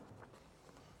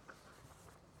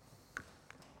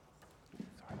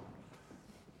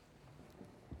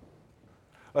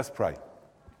Let's pray.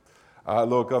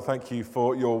 Lord God, thank you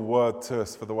for your word to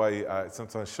us, for the way it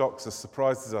sometimes shocks us,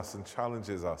 surprises us, and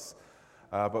challenges us.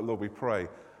 But Lord, we pray,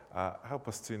 help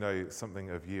us to know something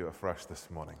of you afresh this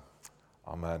morning.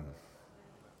 Amen.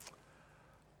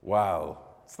 Wow.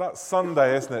 It's that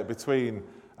Sunday, isn't it, between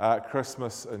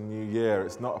Christmas and New Year.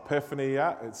 It's not Epiphany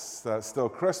yet, it's still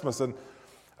Christmas. And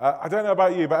I don't know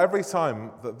about you, but every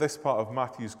time that this part of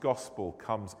Matthew's Gospel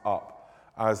comes up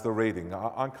as the reading,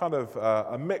 I'm kind of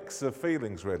a mix of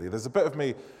feelings, really. There's a bit of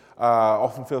me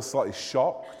often feels slightly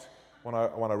shocked when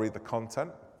I read the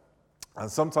content, and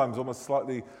sometimes almost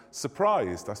slightly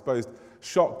surprised, I suppose,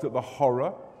 shocked at the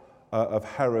horror of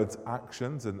Herod's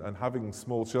actions and having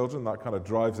small children. That kind of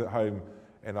drives it home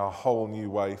in a whole new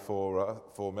way for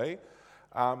me.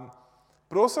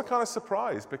 But also kind of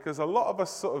surprised because a lot of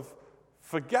us sort of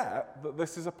forget that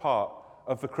this is a part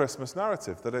of the Christmas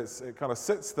narrative, that it kind of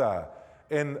sits there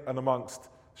in and amongst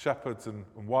shepherds and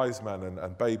wise men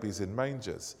and babies in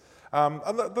mangers. And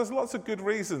there's lots of good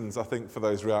reasons, I think, for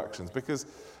those reactions, because,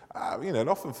 and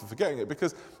often for forgetting it,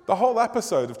 because the whole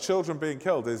episode of children being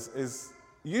killed is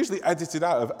usually edited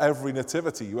out of every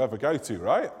nativity you ever go to,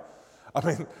 right? I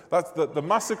mean, that's the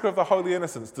Massacre of the Holy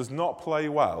Innocents does not play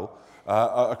well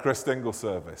at a Christingle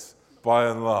service, by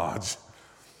and large.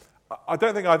 I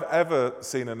don't think I've ever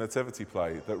seen a nativity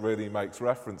play that really makes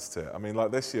reference to it. I mean,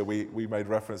 like this year, we made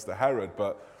reference to Herod,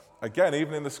 but again,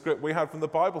 even in the script we had from the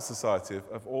Bible Society,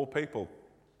 of all people,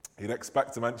 you'd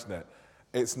expect to mention it.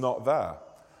 It's not there.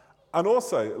 And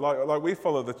also, like we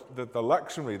follow the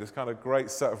lectionary, this kind of great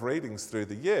set of readings through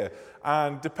the year,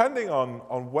 and depending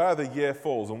on where the year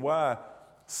falls and where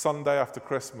Sunday after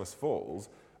Christmas falls,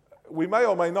 we may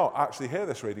or may not actually hear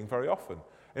this reading very often.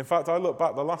 In fact, I look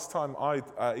back, the last time I'd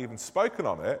even spoken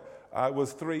on it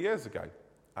was 3 years ago.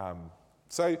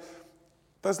 So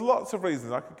there's lots of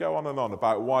reasons. I could go on and on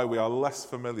about why we are less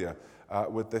familiar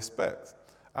with this bit.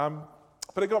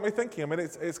 But it got me thinking. I mean,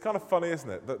 it's kind of funny, isn't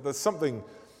it, that there's something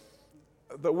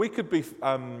that we could be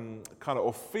kind of,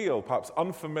 or feel perhaps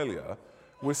unfamiliar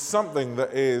with something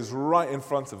that is right in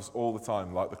front of us all the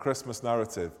time, like the Christmas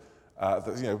narrative,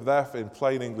 that's there in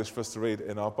plain English for us to read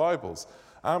in our Bibles.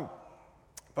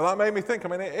 But that made me think, I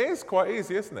mean, it is quite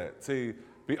easy, isn't it, to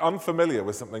be unfamiliar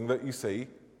with something that you see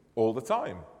all the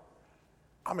time.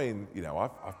 I mean,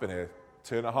 I've been here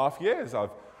 2.5 years. I've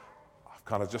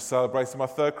kind of just celebrated my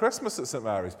 3rd Christmas at St.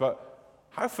 Mary's, but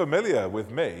how familiar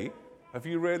with me have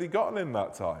you really gotten in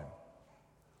that time?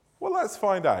 Well, let's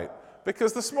find out,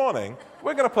 because this morning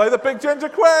we're going to play the Big Ginger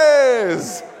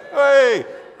Quiz. Hey,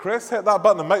 Chris, hit that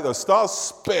button and make those stars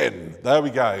spin. There we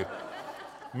go.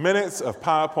 Minutes of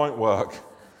PowerPoint work.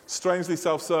 Strangely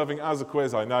self-serving as a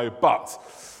quiz, I know, but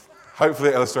hopefully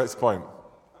it illustrates the point.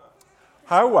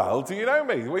 How well do you know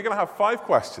me? We're going to have 5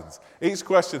 questions. Each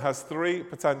question has 3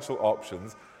 potential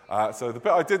options. So the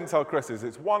bit I didn't tell Chris is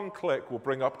it's 1 click will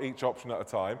bring up each option at a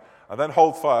time, and then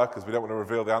hold fire, because we don't want to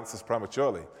reveal the answers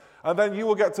prematurely. And then you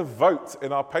will get to vote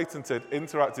in our patented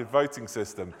interactive voting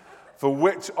system for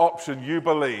which option you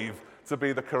believe to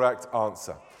be the correct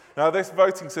answer. Now, this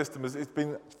voting system it's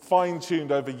been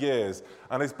fine-tuned over years,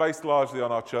 and it's based largely on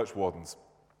our church wardens.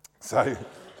 So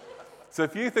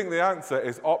if you think the answer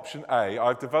is option A,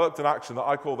 I've developed an action that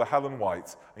I call the Helen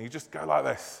White, and you just go like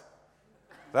this.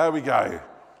 There we go.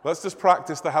 Let's just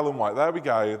practice the Helen White. There we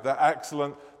go. They're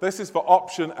excellent. This is for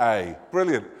option A.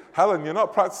 Brilliant. Helen, you're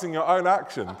not practicing your own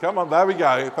action. Come on, there we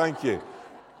go. Thank you.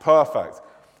 Perfect.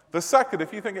 The second,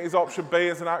 if you think it is option B,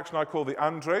 is an action I call the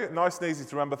Andrew. Nice and easy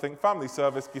to remember. Think family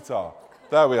service, guitar.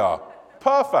 There we are.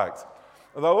 Perfect.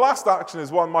 And the last action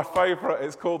is one, my favourite.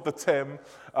 It's called the Tim.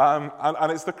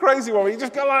 And it's the crazy one where you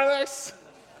just go like this.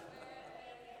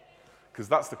 Because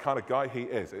that's the kind of guy he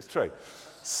is. It's true.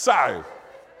 So,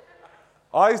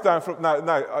 eyes down from... No.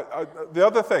 The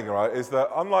other thing, right, is that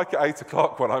unlike at 8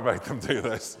 o'clock when I made them do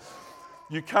this,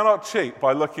 you cannot cheat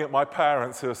by looking at my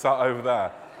parents who are sat over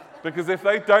there. Because if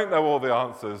they don't know all the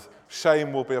answers,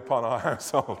 shame will be upon our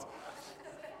household.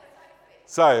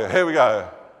 So, here we go.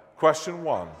 Question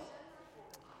 1.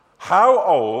 How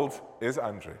old is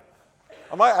Andrew?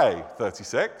 Am I A,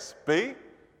 36, B,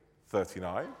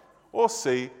 39, or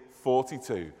C,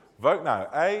 42? Vote now.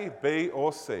 A, B,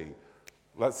 or C?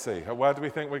 Let's see. Where do we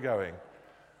think we're going?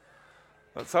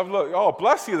 Let's have a look. Oh,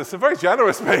 bless you. There's some very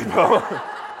generous people.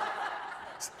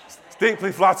 It's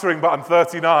deeply flattering, but I'm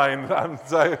 39. And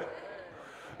so,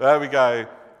 there we go.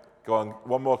 Go on.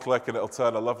 1 more click and it'll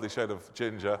turn a lovely shade of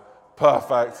ginger.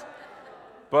 Perfect.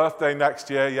 Birthday next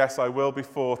year. Yes, I will be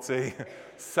 40.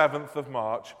 7th of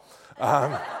March.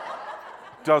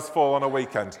 Does fall on a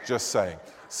weekend, just saying.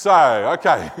 So,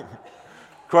 okay.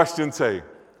 Question 2.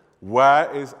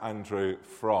 Where is Andrew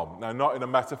from? Now, not in a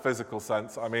metaphysical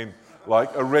sense, I mean, like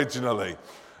originally.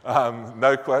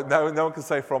 No one can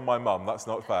say from my mum, that's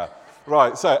not fair.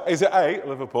 Right, so is it A,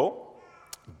 Liverpool?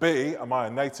 B, am I a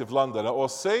native Londoner? Or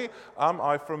C, am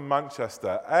I from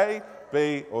Manchester? A,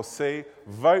 B, or C?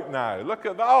 Vote now. Look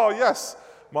at that. Oh, yes.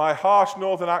 My harsh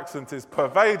northern accent is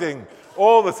pervading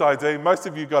all that I do. Most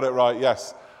of you got it right.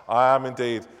 Yes, I am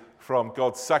indeed from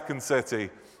God's second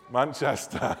city,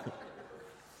 Manchester.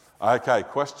 Okay,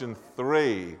 question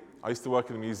 3. I used to work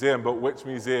in a museum, but which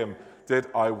museum did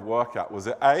I work at? Was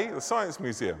it A, the Science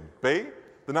Museum, B,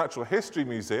 the Natural History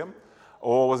Museum,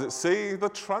 or was it C, the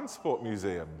Transport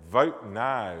Museum? Vote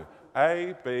now.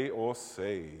 A, B, or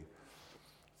C?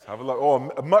 Let's have a look.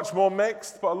 Oh, much more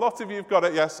mixed, but a lot of you have got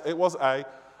it. Yes, it was A.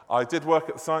 I did work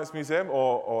at the Science Museum,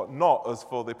 or not, as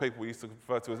for the people we used to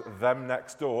refer to as them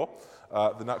next door,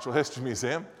 the Natural History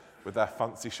Museum, with their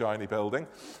fancy, shiny building.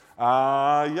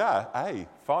 Yeah, A.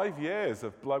 5 years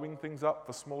of blowing things up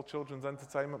for small children's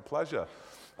entertainment pleasure.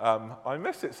 I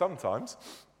miss it sometimes.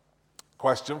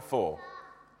 Question 4.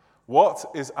 What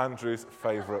is Andrew's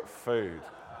favourite food?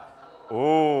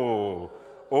 Oh.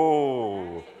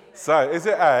 So, is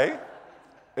it A?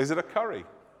 Is it a curry?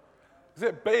 Is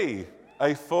it B,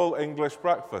 a full English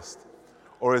breakfast?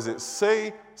 Or is it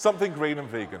C, something green and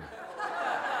vegan?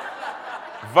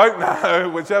 Vote now,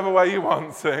 whichever way you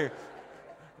want to.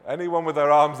 Anyone with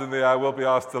their arms in the air will be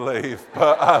asked to leave.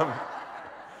 But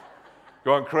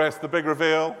go on, Chris, the big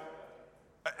reveal.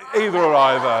 Either or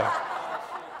either.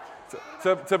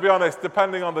 To be honest,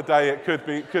 depending on the day, it could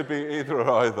be either or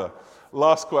either.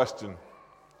 Last question.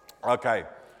 Okay,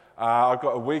 I've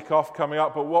got a week off coming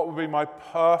up, but what would be my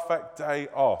perfect day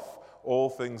off, all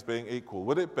things being equal?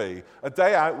 Would it be a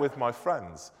day out with my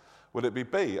friends? Would it be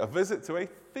B, a visit to a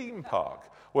theme park?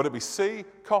 Would it be C,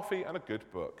 coffee and a good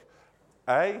book?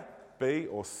 A, B,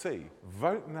 or C?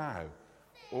 Vote now.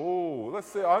 Oh, let's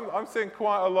see. I'm seeing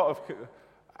quite a lot of...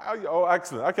 Oh,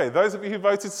 excellent. Okay, those of you who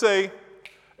voted C,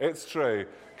 it's true.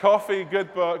 Coffee,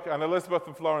 good book, and Elizabeth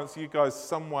and Florence, you guys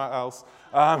somewhere else.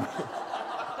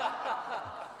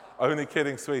 Only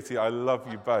kidding, sweetie. I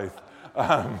love you both.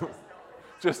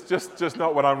 Just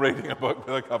not when I'm reading a book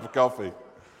with a cup of coffee.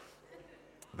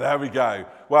 There we go.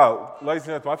 Well, ladies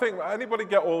and gentlemen, I think anybody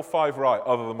get all 5 right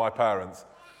other than my parents?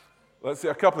 Let's see,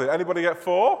 a couple of you. Anybody get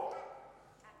 4?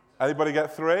 Anybody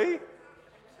get 3?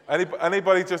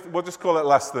 Anybody we'll just call it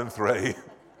less than 3.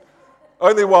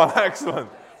 Only 1, excellent.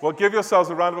 Well, give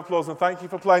yourselves a round of applause and thank you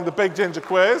for playing the Big Ginger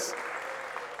Quiz.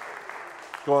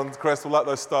 Go on, Chris, we'll let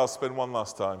those stars spin one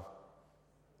last time.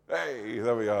 Hey,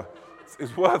 there we are.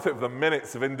 It's worth it for the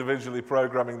minutes of individually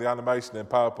programming the animation in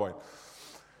PowerPoint.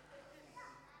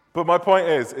 But my point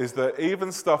is that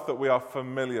even stuff that we are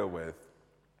familiar with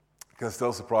can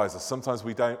still surprise us. Sometimes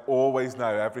we don't always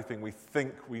know everything we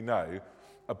think we know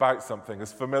about something,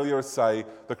 as familiar as, say,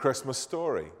 the Christmas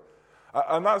story.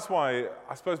 And that's why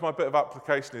I suppose my bit of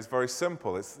application is very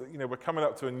simple. It's, we're coming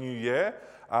up to a new year.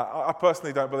 I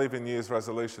personally don't believe in New Year's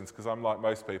resolutions because I'm like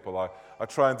most people. I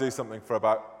try and do something for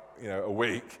about a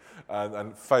week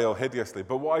and fail hideously.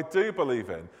 But what I do believe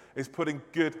in is putting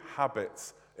good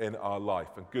habits in our life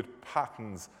and good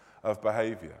patterns of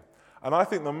behavior. And I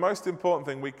think the most important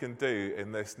thing we can do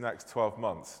in this next 12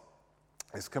 months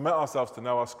is commit ourselves to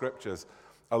know our scriptures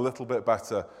a little bit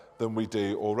better than we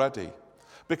do already.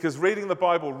 Because reading the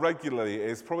Bible regularly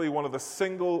is probably one of the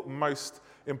single most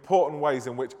important ways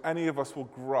in which any of us will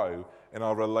grow in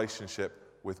our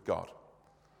relationship with God.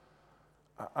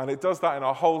 And it does that in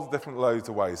a whole different loads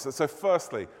of ways. So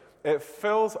firstly, it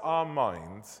fills our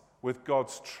minds with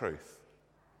God's truth.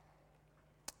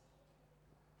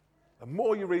 The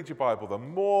more you read your Bible, the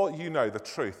more you know the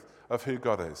truth of who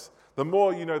God is. The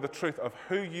more you know the truth of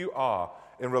who you are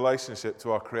in relationship to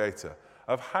our Creator,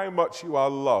 of how much you are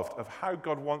loved, of how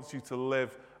God wants you to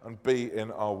live and be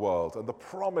in our world, and the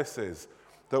promises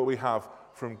that we have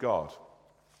from God.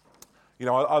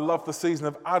 I love the season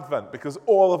of Advent because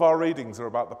all of our readings are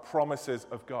about the promises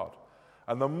of God.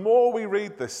 And the more we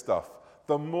read this stuff,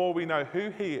 the more we know who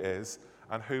He is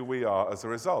and who we are as a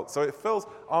result. So it fills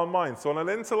our minds. So on an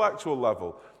intellectual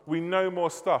level, we know more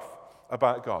stuff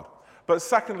about God. But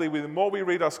secondly, the more we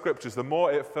read our scriptures, the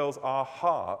more it fills our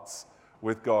hearts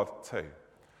with God too.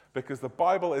 Because the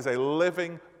Bible is a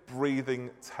living, breathing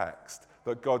text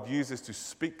that God uses to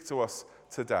speak to us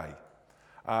today.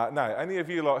 Now, any of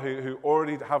you lot who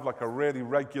already have like a really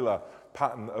regular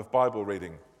pattern of Bible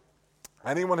reading,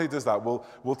 anyone who does that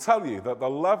will tell you that the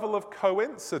level of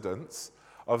coincidence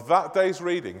of that day's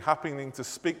reading happening to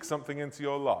speak something into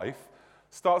your life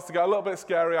starts to get a little bit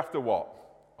scary after what?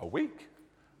 A week?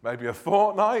 Maybe a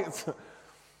fortnight?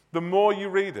 The more you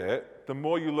read it, the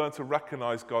more you learn to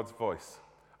recognize God's voice,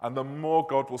 and the more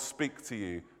God will speak to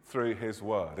you through his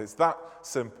word. It's that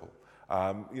simple.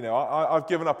 I've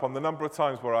given up on the number of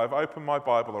times where I've opened my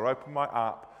Bible or opened my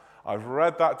app, I've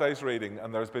read that day's reading,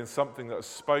 and there's been something that has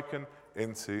spoken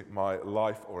into my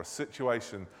life or a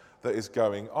situation that is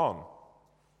going on.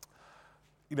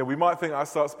 We might think that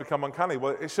starts to become uncanny.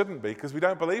 Well, it shouldn't be, because we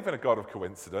don't believe in a God of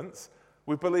coincidence.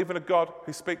 We believe in a God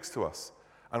who speaks to us.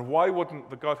 And why wouldn't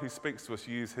the God who speaks to us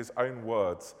use his own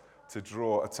words to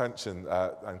draw attention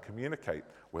and communicate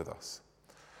with us?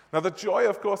 Now, the joy,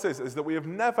 of course, is that we have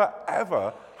never,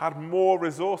 ever had more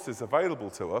resources available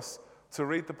to us to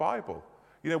read the Bible.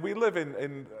 We live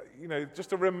in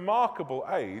just a remarkable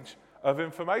age of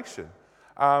information.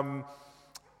 Where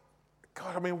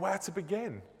to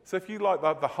begin? So if you like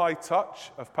the high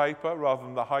touch of paper rather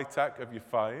than the high tech of your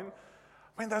phone,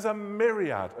 there's a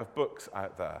myriad of books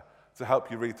out there to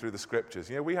help you read through the scriptures.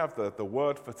 We have the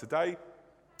Word for Today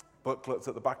booklets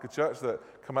at the back of church that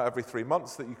come out every 3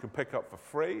 months that you can pick up for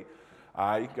free. You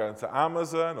can go into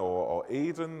Amazon or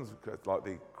Eden, like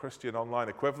the Christian online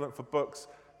equivalent for books.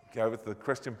 Go over to the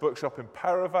Christian bookshop in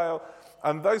Perivale,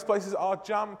 and those places are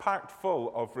jam-packed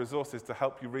full of resources to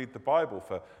help you read the Bible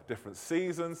for different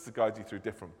seasons, to guide you through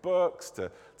different books,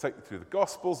 to take you through the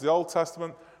Gospels, the Old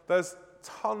Testament. There's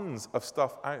tons of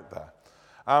stuff out there.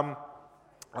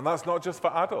 And that's not just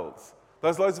for adults.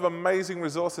 There's loads of amazing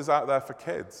resources out there for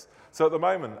kids. So at the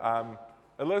moment,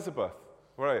 Elizabeth,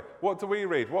 where are you? What do we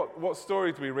read? What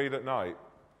story do we read at night?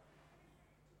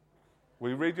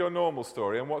 We read your normal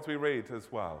story, and what do we read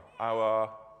as well?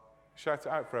 Shout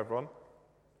it out for everyone.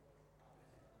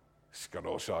 She's got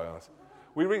all shy on us.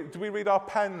 Do we read our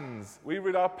pens? We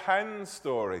read our pen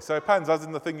story. So pens, as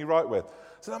in the thing you write with.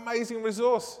 It's an amazing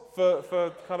resource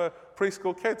for kind of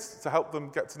preschool kids to help them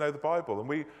get to know the Bible. And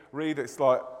we read, it's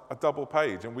like a double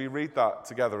page, and we read that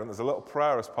together, and there's a little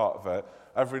prayer as part of it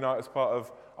every night as part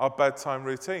of our bedtime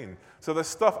routine. So there's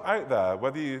stuff out there,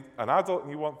 whether you're an adult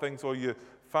and you want things, or you're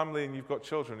family and you've got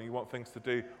children and you want things to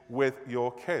do with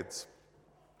your kids.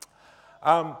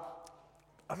 And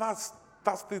that's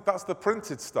the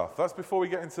printed stuff. That's before we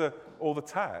get into all the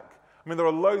tech. There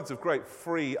are loads of great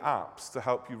free apps to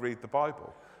help you read the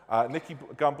Bible. Nicky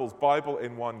Gumbel's Bible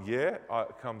in 1 Year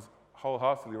comes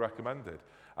wholeheartedly recommended.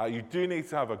 You do need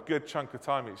to have a good chunk of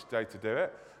time each day to do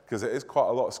it, because it is quite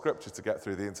a lot of scripture to get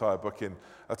through the entire book in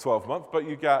a 12-month, but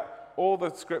you get all the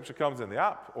scripture comes in the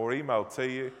app or emailed to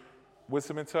you with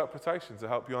some interpretation to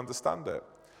help you understand it.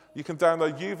 You can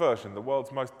download YouVersion, the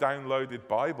world's most downloaded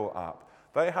Bible app.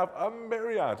 They have a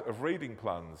myriad of reading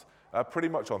plans, pretty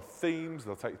much on themes.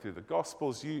 They'll take you through the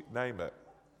Gospels, you name it.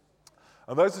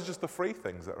 And those are just the free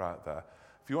things that are out there.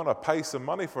 If you want to pay some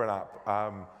money for an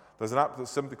app, there's an app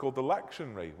that's simply called The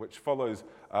Lectionary, which follows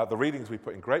the readings we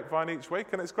put in Grapevine each week,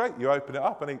 and it's great. You open it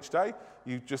up, and each day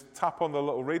you just tap on the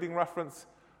little reading reference,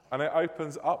 and it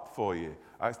opens up for you.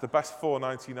 It's the best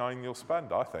 $4.99 you'll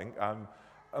spend, I think.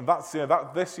 And that's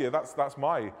this year. That's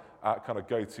my kind of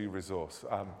go-to resource.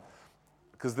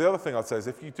 Because the other thing I'd say is,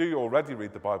 if you do already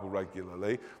read the Bible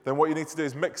regularly, then what you need to do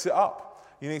is mix it up.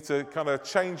 You need to kind of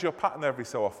change your pattern every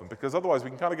so often, because otherwise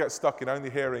we can kind of get stuck in only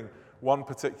hearing one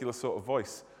particular sort of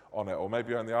voice on it, or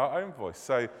maybe only our own voice.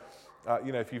 So,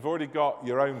 if you've already got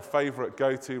your own favorite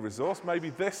go-to resource, maybe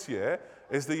this year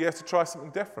is the year to try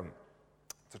something different.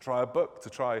 To try a book, to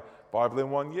try Bible in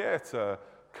 1 Year, to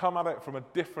come at it from a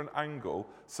different angle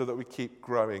so that we keep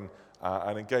growing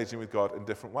and engaging with God in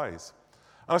different ways.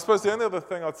 And I suppose the only other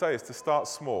thing I'd say is to start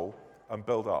small and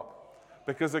build up.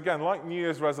 Because again, like New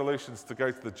Year's resolutions to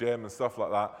go to the gym and stuff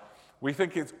like that, we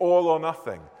think it's all or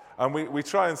nothing. And we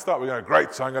try and start, we go,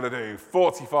 great, so I'm going to do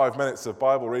 45 minutes of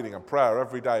Bible reading and prayer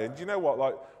every day. And do you know what?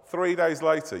 Like 3 days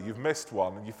later, you've missed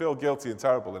one and you feel guilty and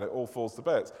terrible and it all falls to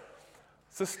bits.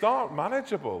 So start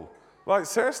manageable. Like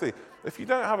seriously, if you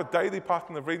don't have a daily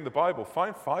pattern of reading the Bible,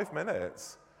 find 5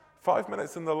 minutes. 5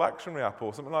 minutes in the lectionary app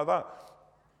or something like that.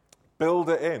 Build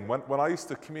it in. When I used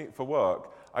to commute for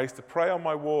work, I used to pray on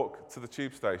my walk to the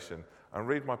tube station and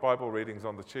read my Bible readings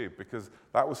on the tube, because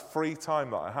that was free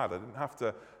time that I had. I didn't have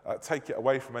to take it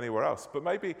away from anywhere else. But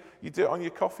maybe you do it on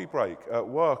your coffee break at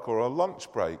work or a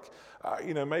lunch break.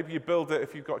 Maybe you build it,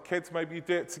 if you've got kids, maybe you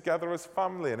do it together as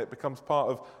family and it becomes part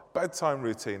of bedtime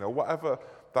routine or whatever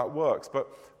that works. But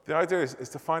the idea is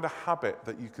to find a habit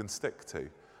that you can stick to.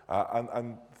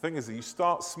 And the thing is that you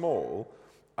start small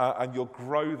and you'll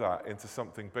grow that into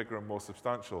something bigger and more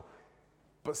substantial.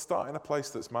 But start in a place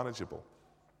that's manageable.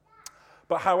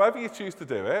 But however you choose to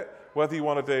do it, whether you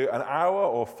want to do an hour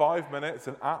or 5 minutes,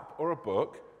 an app or a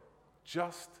book,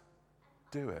 just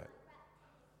do it.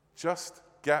 Just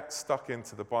get stuck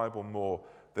into the Bible more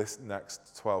this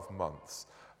next 12 months.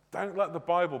 Don't let the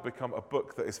Bible become a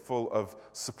book that is full of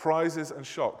surprises and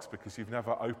shocks because you've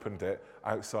never opened it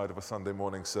outside of a Sunday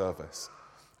morning service.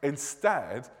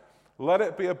 Instead, let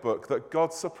it be a book that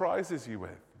God surprises you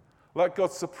with. Let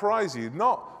God surprise you,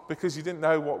 not because you didn't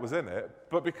know what was in it,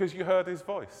 but because you heard his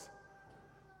voice.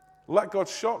 Let God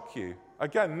shock you.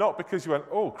 Again, not because you went,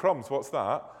 oh, crumbs, what's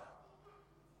that?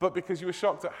 But because you were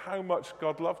shocked at how much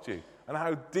God loved you and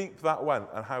how deep that went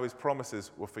and how his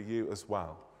promises were for you as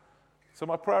well. So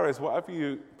my prayer is, whatever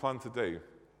you plan to do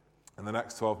in the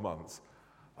next 12 months,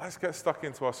 let's get stuck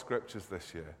into our scriptures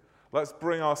this year. Let's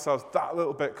bring ourselves that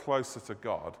little bit closer to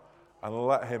God and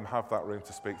let him have that room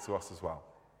to speak to us as well.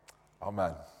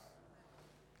 Amen.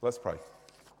 Let's pray.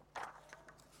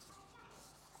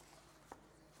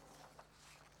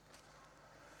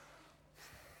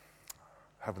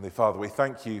 Heavenly Father, we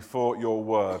thank you for your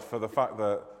word, for the fact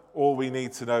that all we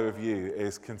need to know of you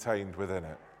is contained within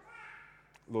it.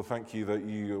 Lord, thank you that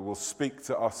you will speak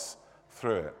to us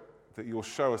through it, that you'll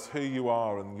show us who you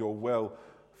are and your will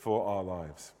for our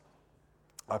lives.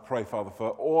 I pray, Father, for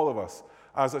all of us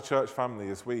as a church family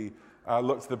as we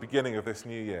look to the beginning of this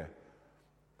new year,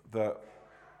 that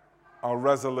our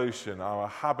resolution, our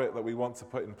habit that we want to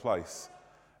put in place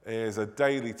is a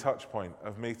daily touch point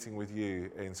of meeting with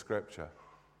you in Scripture.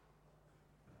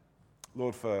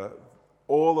 Lord, for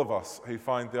all of us who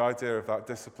find the idea of that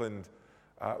disciplined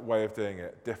way of doing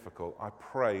it difficult, I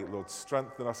pray, Lord,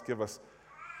 strengthen us, give us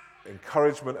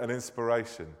encouragement and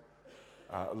inspiration,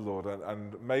 Lord,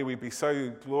 and may we be so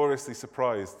gloriously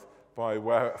surprised by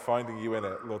finding you in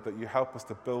it, Lord, that you help us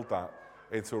to build that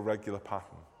into a regular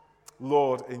pattern.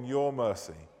 Lord, in your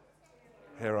mercy,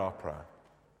 hear our prayer.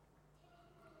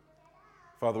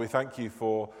 Father, we thank you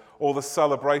for all the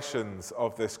celebrations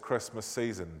of this Christmas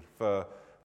season, for